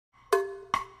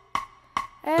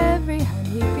Every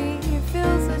honeybee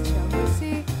feels a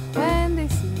jealousy when they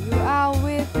see you out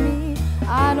with me.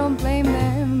 I don't blame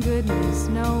them, goodness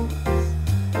knows.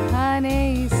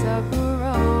 Honeysuckle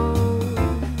rose,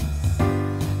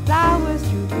 flowers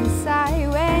droop inside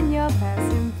when you're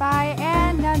passing by,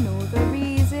 and I know the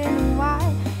reason why.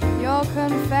 Your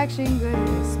confection,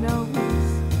 goodness knows.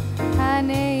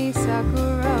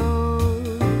 Honeysuckle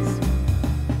rose,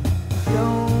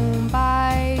 don't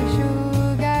buy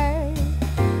sugar,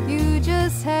 you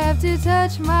just have to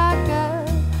touch my cup.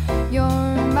 You're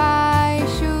my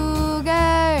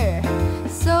sugar,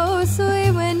 so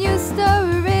sweet when you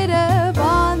stir it up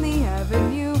on the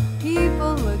avenue.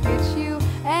 People look at you,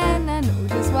 and I know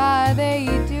just why they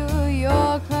do.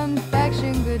 Your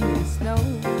confection, goodness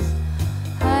knows.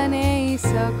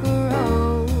 Honeysuckle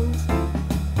rose.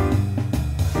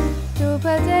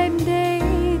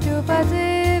 Do-ba-ding-ding,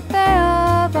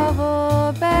 do-ba-dee-ba,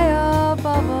 bubble, ba,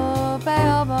 bubble,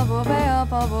 ba, bubble, ba,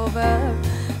 bubble, ba.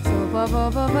 So bubble,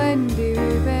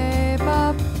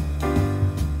 ba-dee-ba,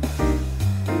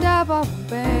 da bubble,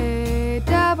 ba,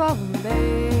 da bubble, ba,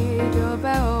 do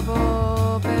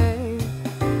bubble, ba,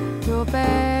 do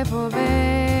bubble,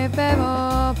 ba,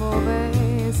 bubble, ba,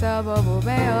 sa bubble,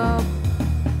 ba.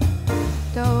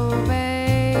 Do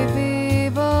baby,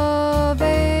 bo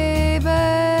baby,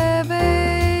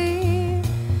 baby.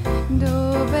 Do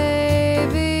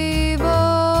baby, bo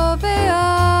baby,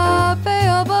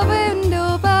 baby, baby.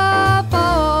 Do ba bo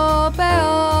baby,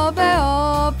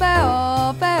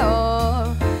 baby,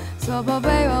 baby. So bo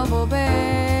baby, bo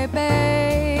baby.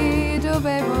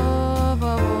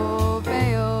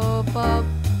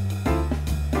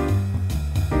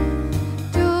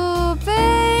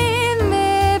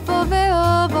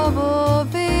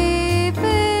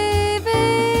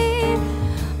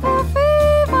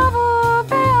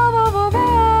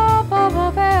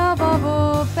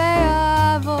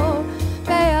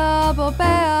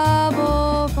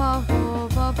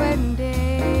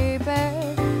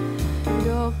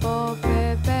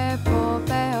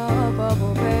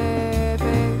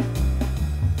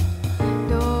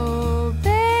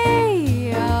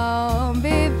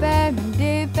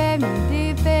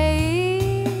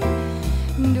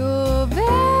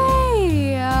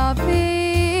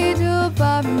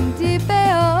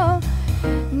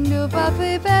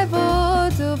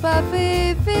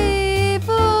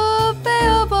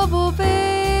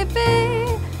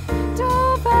 Do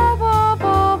baby,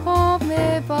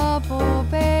 bo bo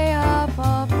baby,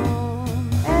 bo.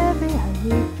 Every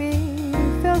honeybee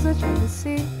feels a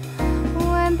jealousy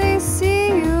when they see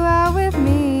you out with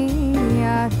me.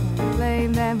 I don't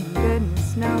blame them,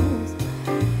 goodness knows.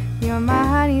 You're my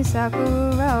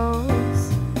honeysuckle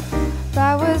rose.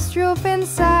 Flowers droop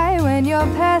inside when you're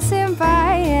passing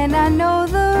by, and I know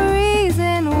the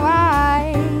reason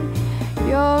why.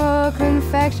 Your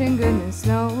confection, goodness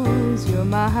knows. You're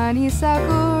my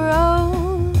honeysuckle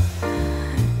rose.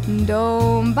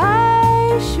 Don't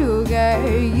buy sugar,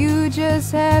 you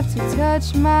just have to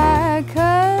touch my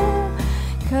cup.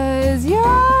 'Cause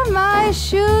you're my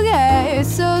sugar,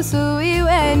 so sweet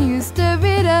when you stir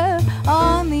it up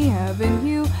on the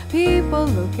avenue. People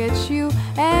look at you,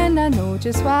 and I know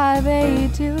just why they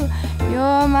do.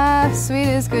 You're my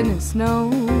sweetest, goodness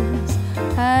knows.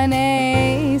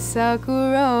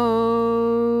 Honeysuckle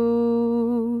rose.